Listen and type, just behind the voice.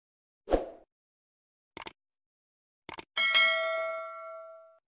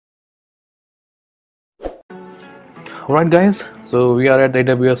Alright guys, so we are at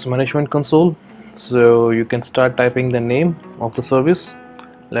AWS Management Console. So you can start typing the name of the service.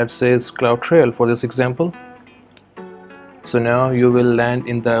 Let's say it's CloudTrail for this example. So now you will land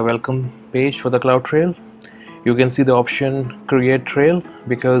in the welcome page for the CloudTrail. You can see the option create trail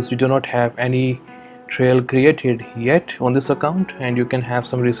because you do not have any trail created yet on this account, and you can have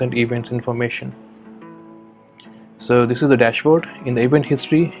some recent events information. So this is the dashboard. In the event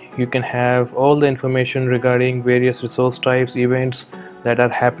history, you can have all the information regarding various resource types, events that are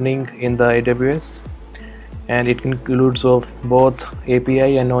happening in the AWS, and it includes of both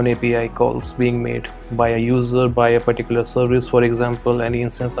API and non-API calls being made by a user by a particular service. For example, any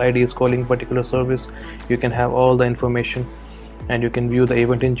instance ID is calling particular service. You can have all the information, and you can view the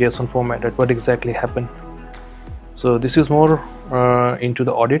event in JSON format at what exactly happened. So this is more into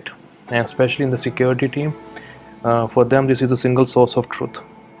the audit, and especially in the security team. For them, this is a single source of truth.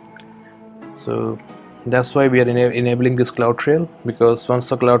 So that's why we are enabling this CloudTrail, because once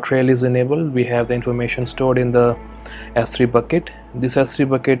the CloudTrail is enabled, we have the information stored in the S3 bucket. This S3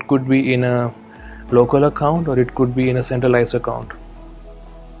 bucket could be in a local account or it could be in a centralized account.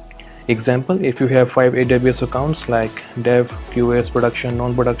 Example, if you have 5 AWS accounts like dev, QoS, production,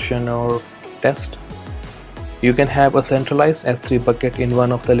 non-production, or test, you can have a centralized S3 bucket in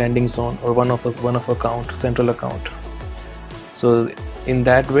one of the landing zone or one of account, central account. So in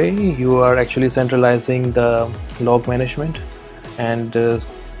that way, you are actually centralizing the log management, and the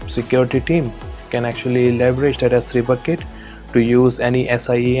security team can actually leverage that S3 bucket to use any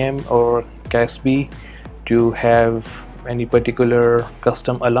SIEM or CASB to have any particular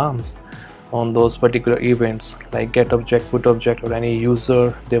custom alarms on those particular events, like get object, put object, or any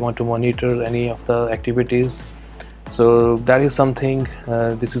user they want to monitor any of the activities. So that is something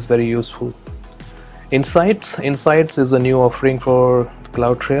this is very useful. Insights is a new offering for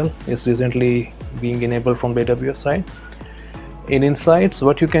CloudTrail. It's recently being enabled from the AWS side. In Insights,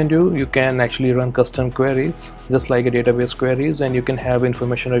 what you can do, you can actually run custom queries just like a database queries, and you can have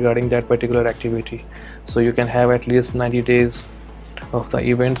information regarding that particular activity. So you can have at least 90 days of the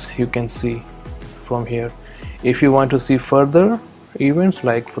events you can see from here. If you want to see further events,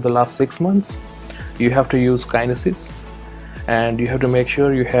 like for the last 6 months, you have to use Kinesis, and you have to make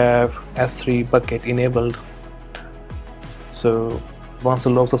sure you have S3 bucket enabled. So once the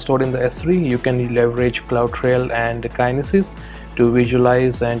logs are stored in the S3, you can leverage CloudTrail and Kinesis to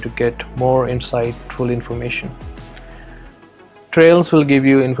visualize and to get more insightful information. Trails will give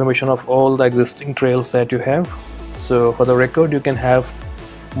you information of all the existing trails that you have. So for the record, you can have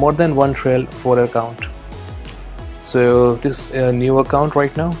more than one trail for an account. So this is a new account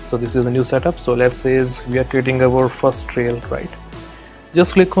right now, so this is a new setup. So let's say we are creating our first trail, right?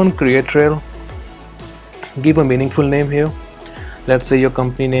 Just click on create trail, give a meaningful name here. Let's say your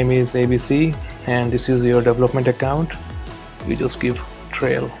company name is ABC and this is your development account. You just give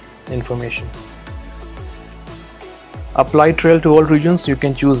trail information. Apply trail to all regions. You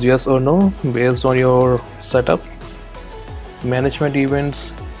can choose yes or no based on your setup. Management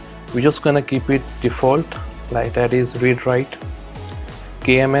events, we're just gonna keep it default, like that is read write.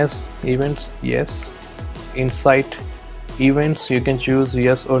 KMS events, yes. Insight events, you can choose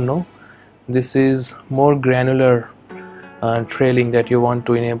yes or no. This is more granular trailing that you want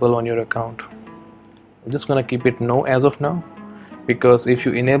to enable on your account. I'm just gonna keep it no as of now, because if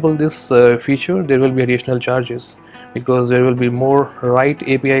you enable this feature, there will be additional charges, because there will be more write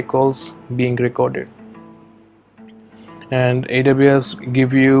API calls being recorded. And AWS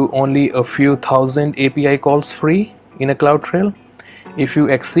give you only a few thousand API calls free in a CloudTrail. If you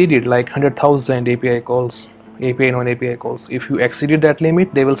exceeded like 100,000 API calls, API non-API calls, if you exceeded that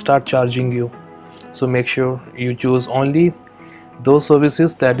limit, they will start charging you. So make sure you choose only those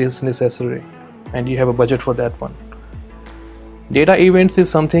services that is necessary, and you have a budget for that one. Data events is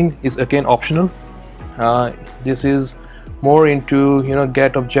something is again optional. This is more into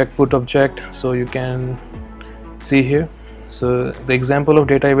get object, put object, so you can see here. So the example of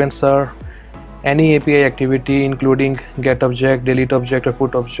data events are any API activity including get object, delete object, or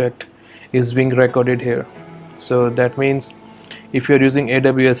put object is being recorded here. So that means if you're using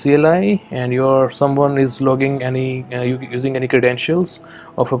AWS CLI and someone is logging using any credentials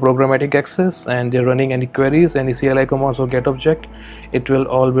of a programmatic access, and they're running any queries, any CLI commands or get object, it will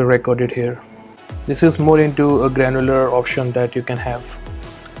all be recorded here. This is more into a granular option that you can have.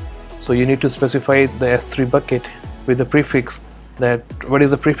 So you need to specify the S3 bucket with the prefix, that what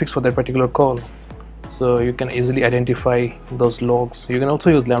is the prefix for that particular call, so you can easily identify those logs. You can also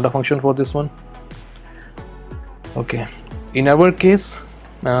use Lambda function for this one. Okay, in our case,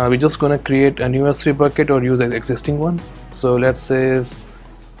 we're just gonna create a new S3 bucket or use an existing one. So let's say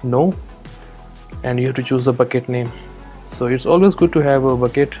no, and you have to choose the bucket name. So it's always good to have a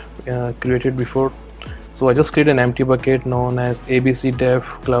bucket created before. So I just create an empty bucket known as ABC Dev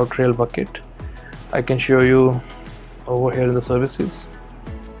CloudTrail bucket. I can show you over here in the services.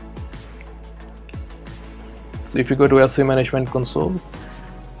 So if you go to AWS Management Console,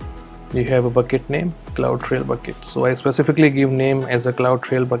 you have a bucket name, CloudTrail bucket. So I specifically give name as a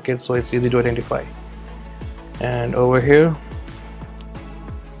CloudTrail bucket so it's easy to identify. And over here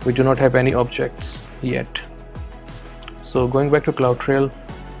we do not have any objects yet. So going back to CloudTrail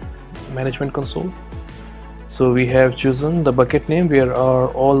Management Console, so we have chosen the bucket name where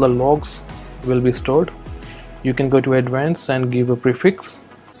all the logs will be stored. You can go to advanced and give a prefix,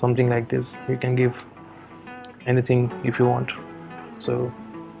 something like this. You can give anything if you want. So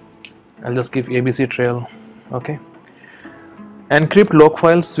I'll just give ABC trail. Okay. Encrypt log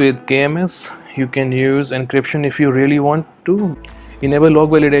files with KMS. You can use encryption if you really want to. Enable log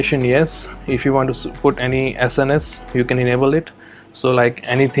validation, yes. If you want to put any SNS, you can enable it. So like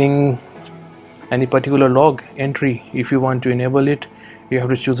anything, any particular log entry, if you want to enable it, you have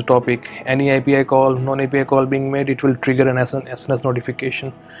to choose a topic. Any API call, non-API call being made, it will trigger an SNS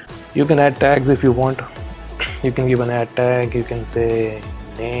notification. You can add tags if you want. You can give an add tag, you can say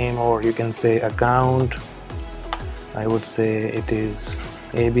name, or you can say account. I would say it is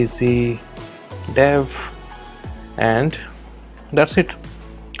ABC Dev, and that's it.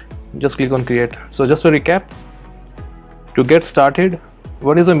 Just click on create. So just to recap, to get started,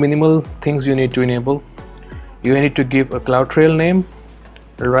 what is the minimal things you need to enable? You need to give a CloudTrail name.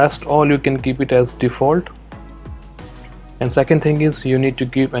 The rest all you can keep it as default. And second thing is you need to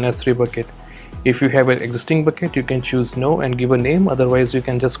give an S3 bucket. If you have an existing bucket, you can choose no and give a name. Otherwise you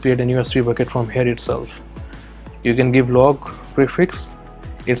can just create a new S3 bucket from here itself. You can give log prefix.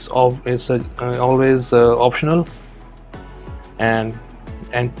 It's always optional, and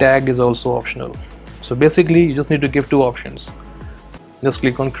tag is also optional. So basically you just need to give two options. Just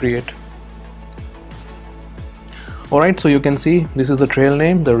click on create. Alright, so you can see this is the trail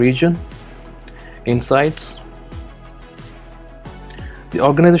name, the region, insights. The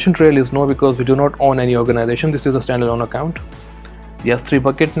organization trail is no, because we do not own any organization. This is a standalone account. The S3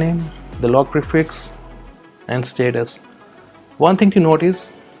 bucket name, the log prefix, and status. One thing to note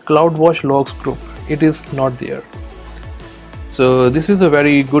is CloudWatch logs group. It is not there. So this is a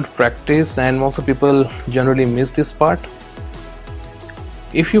very good practice, and most of people generally miss this part.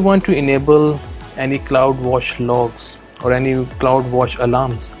 If you want to enable any CloudWatch logs or any CloudWatch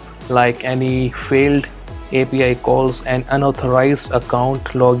alarms, like any failed API calls and unauthorized account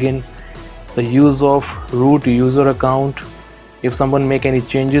login, the use of root user account, if someone make any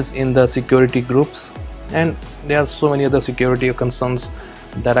changes in the security groups, and there are so many other security concerns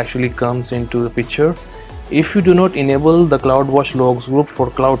that actually comes into the picture. If you do not enable the CloudWatch logs group for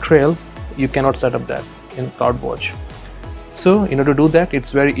CloudTrail, you cannot set up that in CloudWatch. So in order to do that,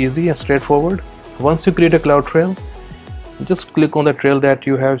 it's very easy and straightforward. Once you create a CloudTrail, just click on the trail that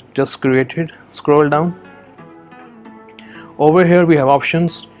you have just created, scroll down. Over here we have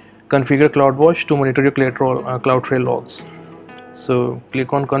options, configure CloudWatch to monitor your CloudTrail logs. So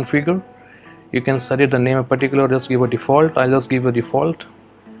click on configure. You can set it the name of particular, just give a default. I'll just give a default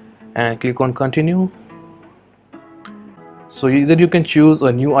and click on continue. So either you can choose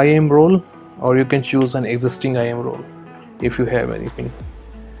a new IAM role or you can choose an existing IAM role if you have anything.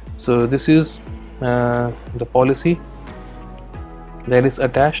 So this is the policy that is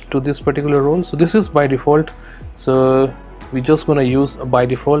attached to this particular role. So this is by default. So we're just gonna use a by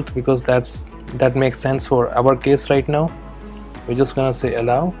default because that makes sense for our case right now. We're just gonna say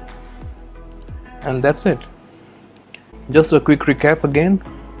allow, and that's it. Just a quick recap again.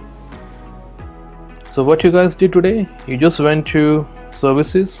 So what you guys did today, you just went to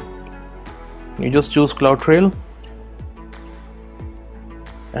services, you just choose CloudTrail,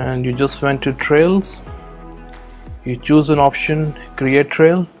 and you just went to trails. You choose an option, create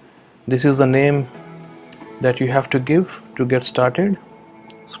trail. This is the name that you have to give to get started.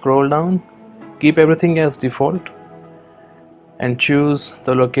 Scroll down, keep everything as default, and choose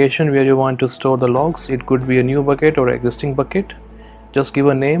the location where you want to store the logs. It could be a new bucket or existing bucket. Just give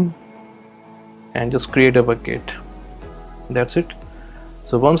a name and just create a bucket. That's it.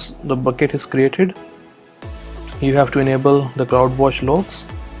 So once the bucket is created, you have to enable the CloudWatch logs.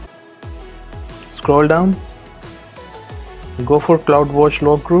 Scroll down, go for CloudWatch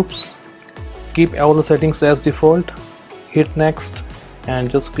log groups, keep all the settings as default, hit next,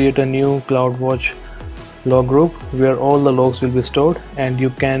 and just create a new CloudWatch log group where all the logs will be stored, and you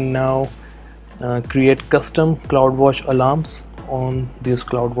can now create custom CloudWatch alarms on this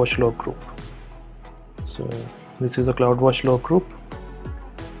CloudWatch log group. So this is a CloudWatch log group.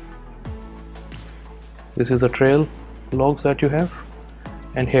 This is a trail logs that you have,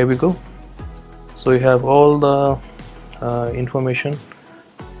 and here we go. So you have all the information,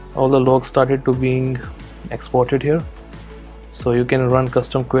 all the logs started to being exported here. So you can run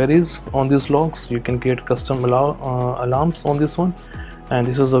custom queries on these logs, you can create custom alarms on this one, and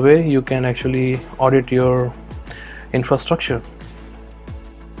this is the way you can actually audit your infrastructure.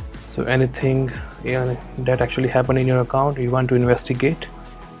 So anything that actually happened in your account you want to investigate,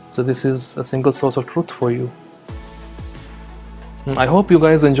 so this is a single source of truth for you. I hope you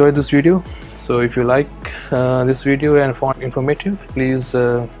guys enjoyed this video. So if you like this video and found informative, please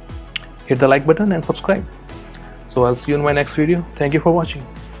hit the like button and subscribe. So I'll see you in my next video. Thank you for watching.